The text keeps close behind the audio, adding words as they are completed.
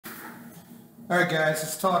All right, guys,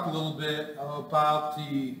 let's talk a little bit about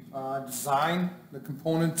the design, the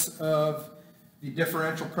components of the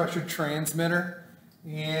differential pressure transmitter,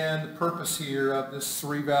 and the purpose here of this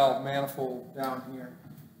 3-valve manifold down here.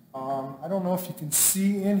 I don't know if you can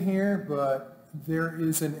see in here, but there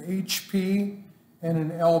is an HP and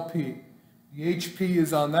an LP. The HP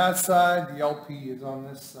is on that side, the LP is on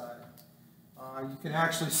this side. You can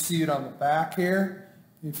actually see it on the back here.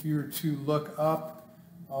 If you were to look up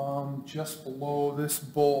just below this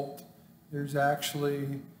bolt, there's actually,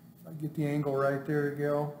 if I get the angle right, there you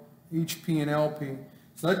go, HP and LP.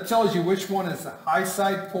 So that tells you which one is the high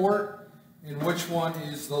side port and which one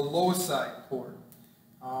is the low side port.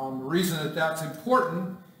 The reason that that's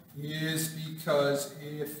important is because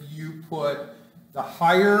if you put the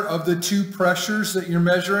higher of the two pressures that you're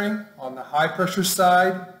measuring on the high pressure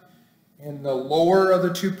side and the lower of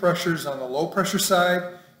the two pressures on the low pressure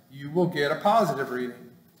side, you will get a positive reading.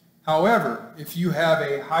 However, if you have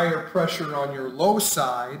a higher pressure on your low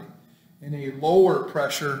side and a lower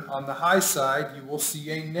pressure on the high side, you will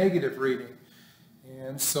see a negative reading.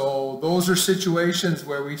 And so those are situations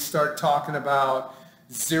where we start talking about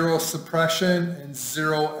zero suppression and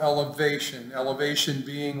zero elevation. Elevation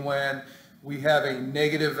being when we have a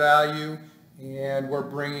negative value and we're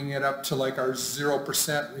bringing it up to like our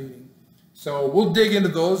 0% reading. So we'll dig into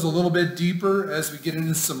those a little bit deeper as we get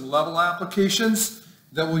into some level applications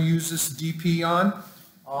that we'll use this DP on.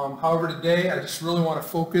 However, today I just really want to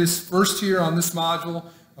focus first here on this module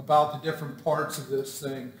about the different parts of this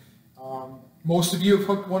thing. Most of you have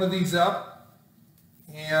hooked one of these up,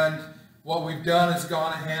 and what we've done is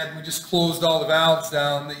gone ahead, we just closed all the valves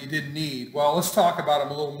down that you didn't need. Well, let's talk about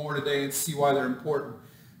them a little more today and see why they're important.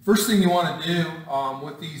 First thing you want to do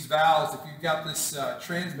with these valves, if you've got this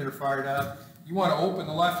transmitter fired up, you want to open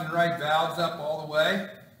the left and right valves up all the way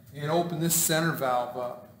and open this center valve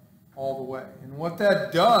up all the way. And what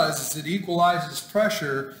that does is it equalizes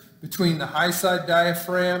pressure between the high side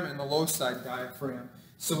diaphragm and the low side diaphragm.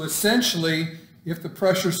 So essentially, if the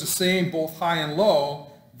pressure is the same both high and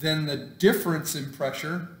low, then the difference in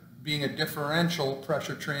pressure, being a differential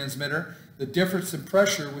pressure transmitter, the difference in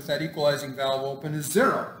pressure with that equalizing valve open is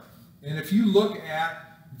 0. And if you look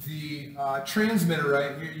at the transmitter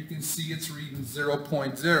right here, you can see it's reading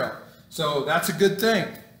 0.0. So that's a good thing.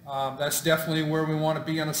 That's definitely where we want to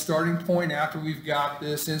be on a starting point after we've got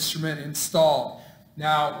this instrument installed.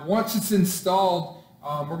 Now, once it's installed,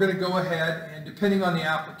 we're going to go ahead and, depending on the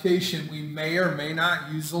application, we may or may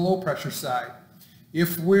not use the low pressure side.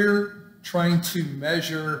 If we're trying to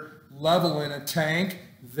measure level in a tank,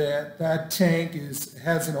 that tank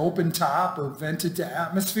has an open top or vented to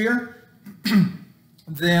atmosphere,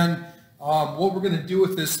 then what we're going to do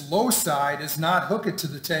with this low side is not hook it to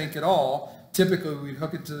the tank at all. Typically we'd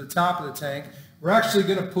hook it to the top of the tank. We're actually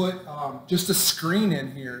going to put just a screen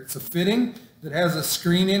in here. It's a fitting that has a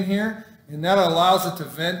screen in here, and that allows it to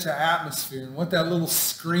vent to atmosphere. And what that little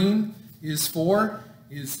screen is for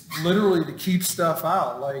is literally to keep stuff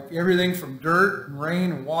out, like everything from dirt and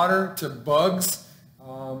rain and water to bugs.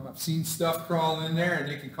 I've seen stuff crawl in there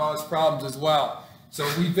and it can cause problems as well. So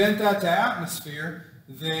if we vent that to atmosphere,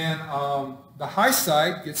 then the high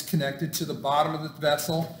side gets connected to the bottom of the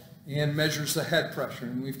vessel and measures the head pressure.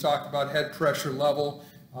 And we've talked about head pressure level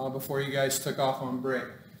before you guys took off on break.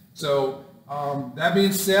 So that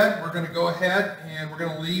being said, we're going to go ahead and we're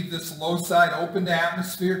going to leave this low side open to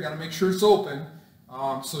atmosphere. Got to make sure it's open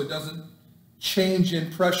so it doesn't change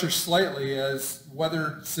in pressure slightly as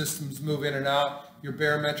weather systems move in and out. Your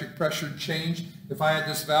barometric pressure would change. If I had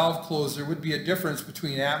this valve closed, there would be a difference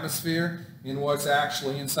between atmosphere and what's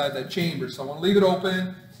actually inside that chamber. So I want to leave it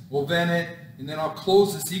open, we'll vent it, and then I'll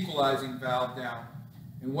close this equalizing valve down.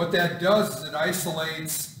 And what that does is it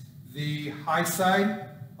isolates the high side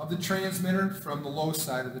of the transmitter from the low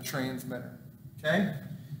side of the transmitter. Okay?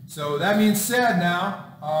 So that being said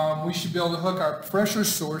now, we should be able to hook our pressure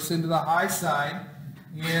source into the high side,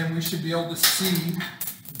 and we should be able to see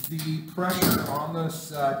the pressure on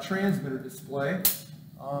this transmitter display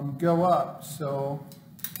go up. So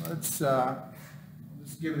let's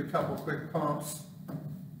just give it a couple quick pumps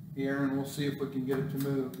here and we'll see if we can get it to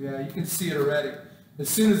move. Yeah, you can see it already. As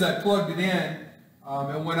soon as I plugged it in,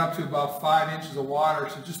 it went up to about 5 inches of water,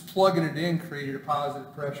 so just plugging it in created a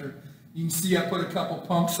positive pressure. You can see I put a couple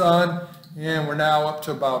pumps on and we're now up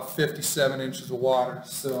to about 57 inches of water.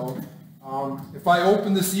 So if I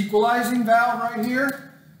open this equalizing valve right here,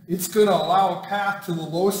 it's going to allow a path to the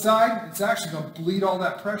low side. It's actually going to bleed all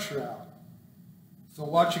that pressure out. So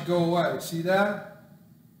watch it go away. See that?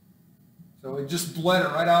 So it just bled it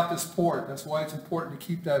right out this port. That's why it's important to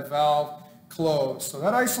keep that valve closed. So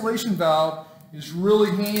that isolation valve is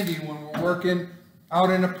really handy when we're working out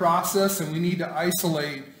in a process and we need to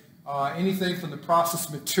isolate anything from the process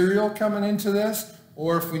material coming into this,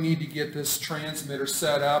 or if we need to get this transmitter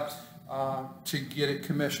set up to get it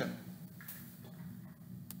commissioned.